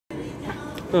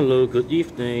Hello, good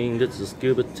evening. This is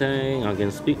Gilbert Tang. I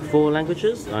can speak 4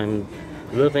 languages. I'm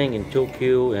living in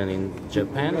Tokyo and in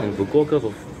Japan and Fukuoka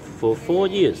for 4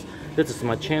 years. This is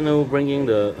my channel bringing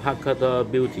the Hakata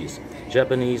beauties,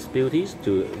 Japanese beauties,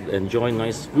 to enjoy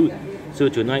nice food. So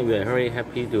tonight we are very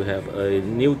happy to have a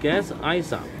new guest,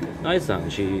 Ai-san. Ai-san,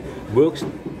 she works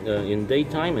in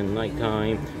daytime and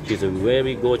nighttime. She's a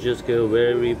very gorgeous girl,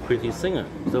 very pretty singer.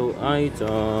 So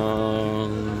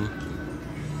Ai-san.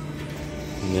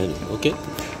 Okay.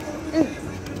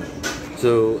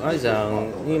 So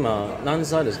Ai-san, 今何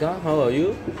歳ですか? How are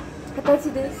you? 20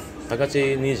歳です。20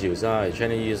歳、20歳、20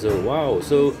 years old. Wow.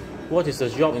 So what is the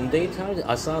job in daytime?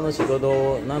 朝の仕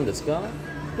事何ですか?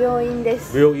 病院で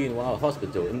す。病院、wow,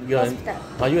 hospital. Hospital.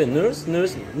 Are you a nurse?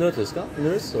 Nurse ですか?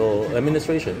 Nurse or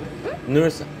administration?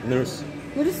 Nurse. Nurse.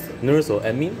 Nurse or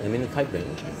admin typing?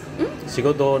 仕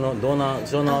事のどんな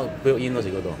病院の仕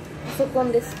事? パソコ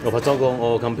ンです。パソコン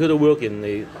or computer work in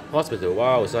the hospital.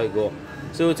 Wow, 最高.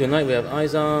 So tonight we have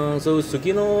Ai-san. So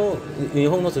日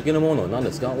本の好きなもの何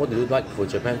ですか? What do you like for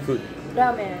Japan food?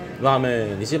 ラーメン。ラー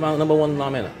メン。一番 number one ラ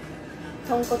ーメン。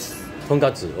豚骨。豚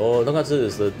骨。Oh, 豚骨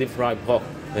is the deep fried pork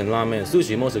and ramen.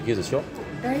 Sushi も好きでしょ?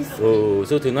 大好き。Oh,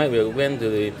 so tonight we're going to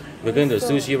the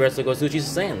sushi restaurant called Sushi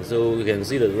San. So you can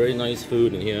see the very nice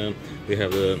food in here. We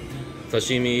have the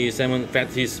sashimi, salmon,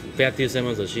 fatty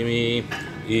salmon sashimi.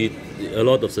 Eat a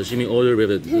lot of sashimi order. We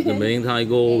have the main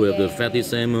taigo, we have the fatty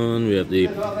salmon, we have the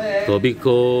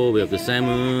tobiko, we have the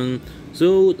salmon.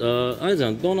 So,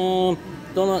 Ai-san, どん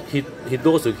な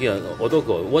人好きや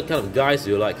男? What kind of guys do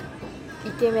you like?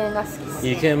 イケメンが好きです。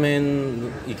イケメ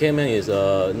ン is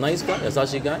a nice guy, 優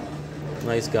しい guy?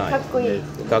 Nice guy. かっこいい。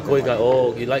かっこいい guy.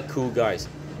 Oh, you like cool guys.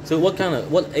 So what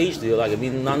age do you like? I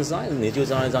mean, 何歳? 20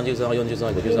歳、30歳、40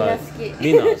歳、50歳。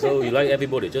みんな好き。みんな. So you like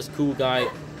everybody, just cool guy.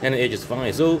 Any age is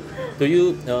fine. So, do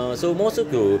you? So most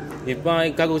of you, if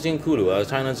by 外国人来る,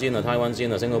 China 人, Taiwan 人,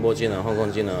 Singapore 人, Hong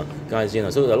Kong 人, guys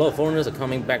人. So a lot of foreigners are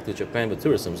coming back to Japan for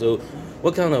tourism. So,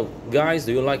 what kind of guys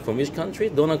do you like from which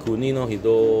country? どんな国の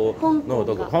人の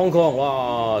男? Hong Kong.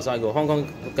 Wow, 最高. Hong Kong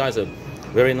guys are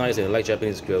very nice and like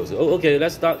Japanese girls. Oh, okay,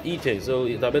 let's start eating. So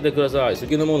食べてください. 好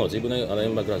きなもの自分で選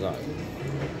んでください.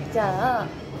 じゃ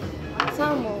あサ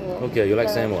ーモンを。Okay, you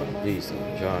like salmon? Please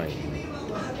try.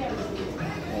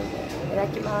 いただ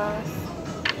きます。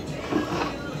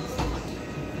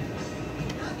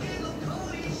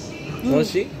美味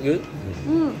しい? Good?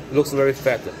 Looks very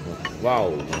fat.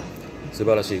 Wow. 素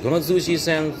晴らしい。この Sushi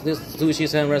San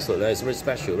restaurant is very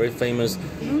special, very famous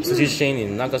sushi chain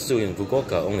in Nakasu in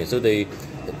Fukuoka only. So the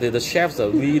chefs are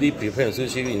really preparing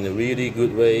sushi in a really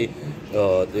good way.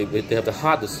 They have the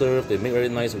heart to serve. They make very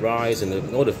nice rice,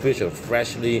 and all the fish are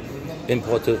freshly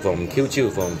imported from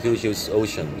Kyushu's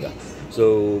ocean. Yeah.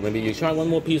 So maybe you try one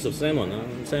more piece of salmon.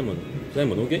 Salmon,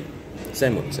 okay?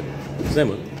 Salmon.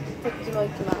 こっちも行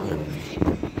きます。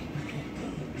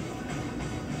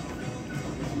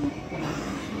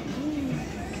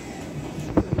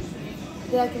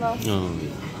いただきます。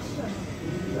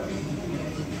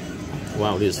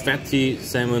Wow, this fatty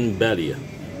salmon belly,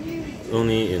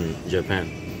 only in Japan.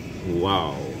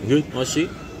 Wow, good, Oshi?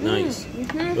 Nice.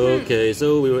 Okay,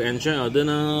 so we will enjoy our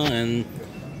dinner, and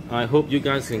I hope you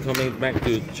guys can come back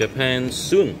to Japan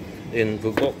soon. In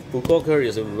Fukuoka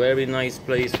is a very nice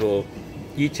place for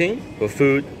eating, for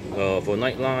food, for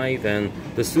nightlife, and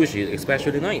the sushi is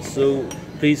especially nice. So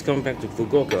please come back to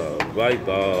Fukuoka. Bye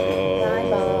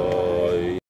bye.